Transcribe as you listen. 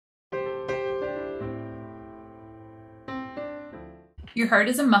Your heart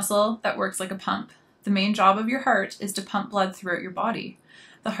is a muscle that works like a pump. The main job of your heart is to pump blood throughout your body.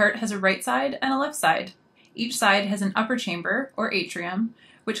 The heart has a right side and a left side. Each side has an upper chamber, or atrium,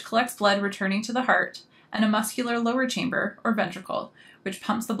 which collects blood returning to the heart, and a muscular lower chamber, or ventricle, which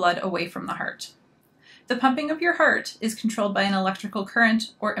pumps the blood away from the heart. The pumping of your heart is controlled by an electrical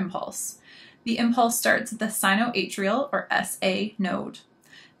current, or impulse. The impulse starts at the sinoatrial, or SA, node.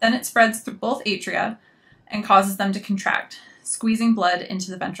 Then it spreads through both atria and causes them to contract, squeezing blood into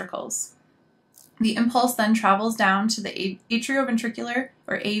the ventricles. The impulse then travels down to the atrioventricular,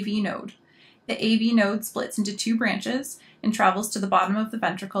 or AV node. The AV node splits into two branches and travels to the bottom of the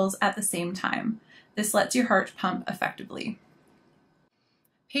ventricles at the same time. This lets your heart pump effectively.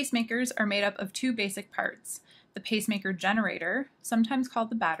 Pacemakers are made up of two basic parts: the pacemaker generator, sometimes called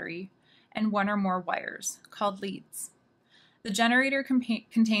the battery, and one or more wires, called leads. The generator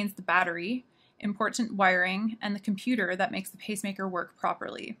contains the battery, important wiring, and the computer that makes the pacemaker work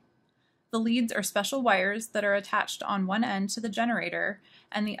properly. The leads are special wires that are attached on one end to the generator,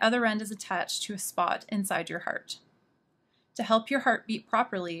 and the other end is attached to a spot inside your heart. To help your heart beat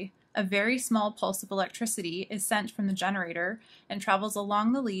properly, a very small pulse of electricity is sent from the generator and travels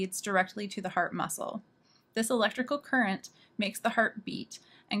along the leads directly to the heart muscle. This electrical current makes the heart beat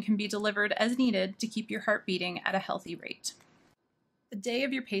and can be delivered as needed to keep your heart beating at a healthy rate. The day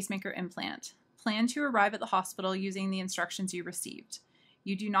of your pacemaker implant. Plan to arrive at the hospital using the instructions you received.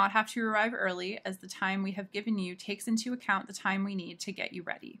 You do not have to arrive early, as the time we have given you takes into account the time we need to get you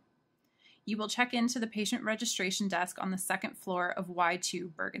ready. You will check into the patient registration desk on the second floor of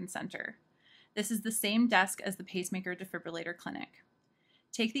Y2 Bergen Center. This is the same desk as the pacemaker defibrillator clinic.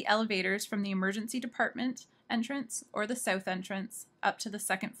 Take the elevators from the emergency department entrance or the south entrance up to the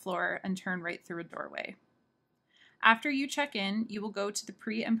second floor and turn right through a doorway. After you check in, you will go to the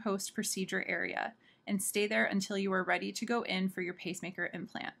pre and post procedure area and stay there until you are ready to go in for your pacemaker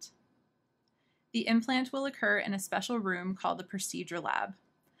implant. The implant will occur in a special room called the procedure lab.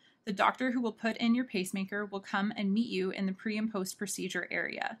 The doctor who will put in your pacemaker will come and meet you in the pre and post procedure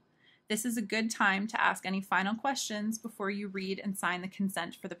area. This is a good time to ask any final questions before you read and sign the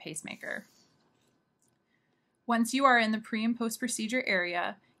consent for the pacemaker. Once you are in the pre and post procedure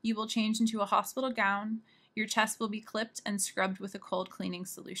area, you will change into a hospital gown. Your chest will be clipped and scrubbed with a cold cleaning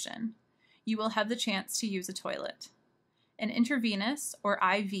solution. You will have the chance to use a toilet. An intravenous, or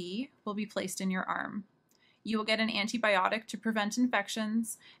IV, will be placed in your arm. You will get an antibiotic to prevent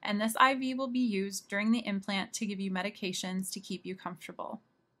infections, and this IV will be used during the implant to give you medications to keep you comfortable.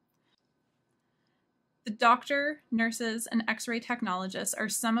 The doctor, nurses, and X-ray technologists are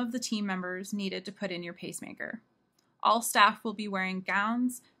some of the team members needed to put in your pacemaker. All staff will be wearing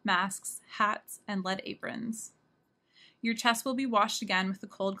gowns, masks, hats, and lead aprons. Your chest will be washed again with a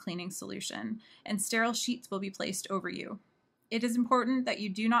cold cleaning solution, and sterile sheets will be placed over you. It is important that you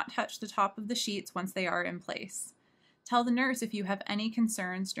do not touch the top of the sheets once they are in place. Tell the nurse if you have any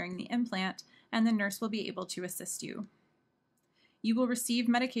concerns during the implant, and the nurse will be able to assist you. You will receive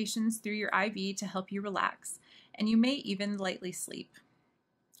medications through your IV to help you relax, and you may even lightly sleep.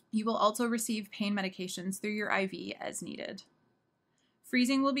 You will also receive pain medications through your IV as needed.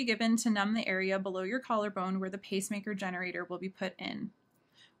 Freezing will be given to numb the area below your collarbone where the pacemaker generator will be put in.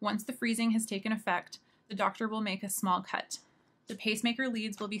 Once the freezing has taken effect, the doctor will make a small cut. The pacemaker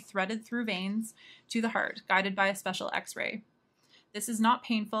leads will be threaded through veins to the heart, guided by a special X-ray. This is not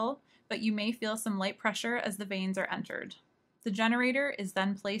painful, but you may feel some light pressure as the veins are entered. The generator is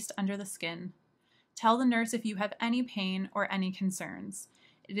then placed under the skin. Tell the nurse if you have any pain or any concerns.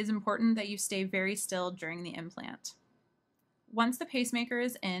 It is important that you stay very still during the implant. Once the pacemaker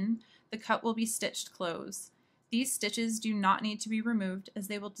is in, the cut will be stitched close. These stitches do not need to be removed as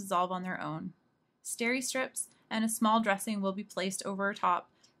they will dissolve on their own. Steri strips and a small dressing will be placed over top,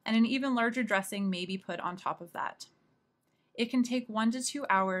 and an even larger dressing may be put on top of that. It can take 1 to 2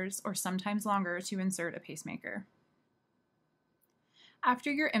 hours or sometimes longer to insert a pacemaker. After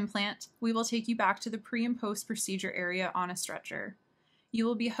your implant, we will take you back to the pre and post procedure area on a stretcher. You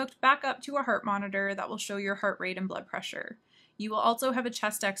will be hooked back up to a heart monitor that will show your heart rate and blood pressure. You will also have a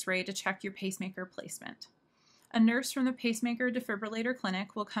chest X-ray to check your pacemaker placement. A nurse from the pacemaker defibrillator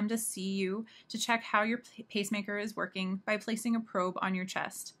clinic will come to see you to check how your pacemaker is working by placing a probe on your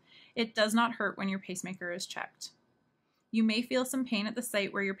chest. It does not hurt when your pacemaker is checked. You may feel some pain at the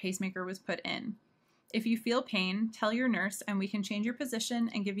site where your pacemaker was put in. If you feel pain, tell your nurse and we can change your position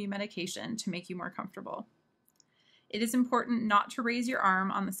and give you medication to make you more comfortable. It is important not to raise your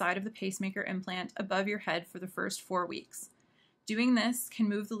arm on the side of the pacemaker implant above your head for the first 4 weeks. Doing this can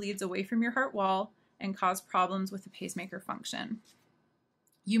move the leads away from your heart wall and cause problems with the pacemaker function.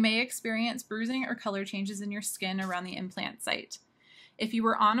 You may experience bruising or color changes in your skin around the implant site. If you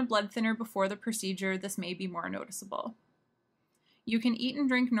were on a blood thinner before the procedure, this may be more noticeable. You can eat and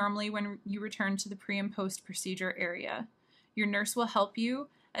drink normally when you return to the pre- and post-procedure area. Your nurse will help you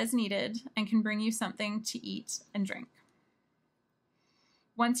as needed and can bring you something to eat and drink.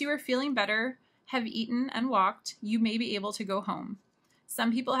 Once you are feeling better, have eaten and walked, you may be able to go home.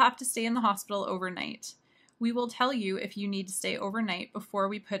 Some people have to stay in the hospital overnight. We will tell you if you need to stay overnight before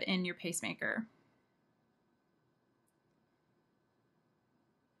we put in your pacemaker.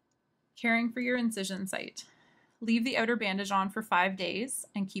 Caring for your incision site. Leave the outer bandage on for 5 days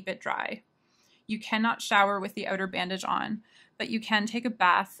and keep it dry. You cannot shower with the outer bandage on, but you can take a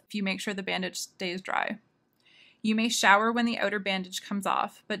bath if you make sure the bandage stays dry. You may shower when the outer bandage comes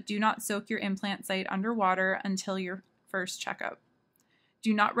off, but do not soak your implant site under water until your first checkup.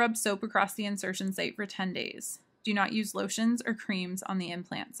 Do not rub soap across the insertion site for 10 days. Do not use lotions or creams on the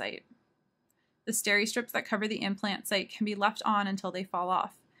implant site. The steri strips that cover the implant site can be left on until they fall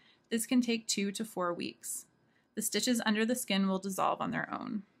off. This can take 2 to 4 weeks. The stitches under the skin will dissolve on their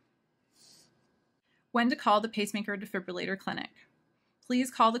own. When to call the pacemaker defibrillator clinic. Please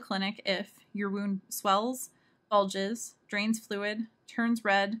call the clinic if your wound swells, bulges, drains fluid, turns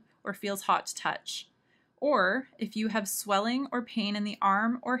red, or feels hot to touch, or if you have swelling or pain in the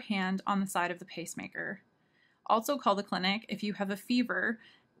arm or hand on the side of the pacemaker. Also call the clinic if you have a fever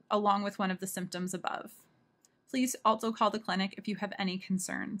along with one of the symptoms above. Please also call the clinic if you have any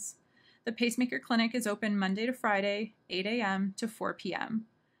concerns. The pacemaker clinic is open Monday to Friday, 8 a.m. to 4 p.m.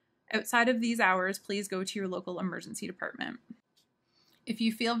 Outside of these hours, please go to your local emergency department. If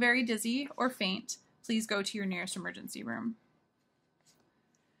you feel very dizzy or faint, please go to your nearest emergency room.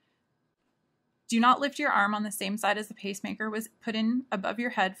 Do not lift your arm on the same side as the pacemaker was put in above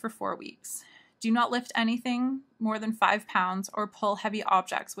your head for 4 weeks. Do not lift anything more than 5 pounds or pull heavy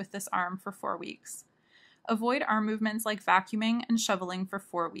objects with this arm for 4 weeks. Avoid arm movements like vacuuming and shoveling for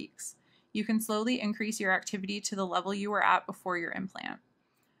 4 weeks. You can slowly increase your activity to the level you were at before your implant.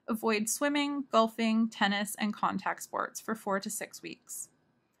 Avoid swimming, golfing, tennis, and contact sports for 4 to 6 weeks.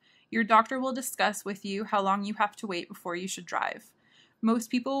 Your doctor will discuss with you how long you have to wait before you should drive. Most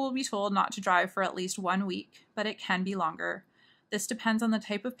people will be told not to drive for at least 1 week, but it can be longer. This depends on the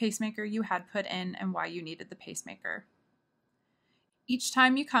type of pacemaker you had put in and why you needed the pacemaker. Each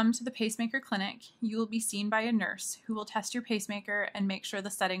time you come to the pacemaker clinic, you will be seen by a nurse who will test your pacemaker and make sure the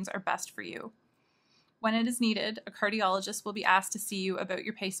settings are best for you. When it is needed, a cardiologist will be asked to see you about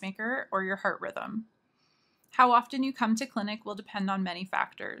your pacemaker or your heart rhythm. How often you come to clinic will depend on many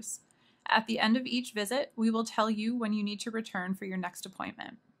factors. At the end of each visit, we will tell you when you need to return for your next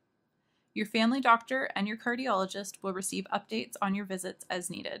appointment. Your family doctor and your cardiologist will receive updates on your visits as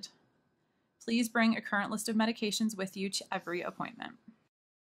needed. Please bring a current list of medications with you to every appointment.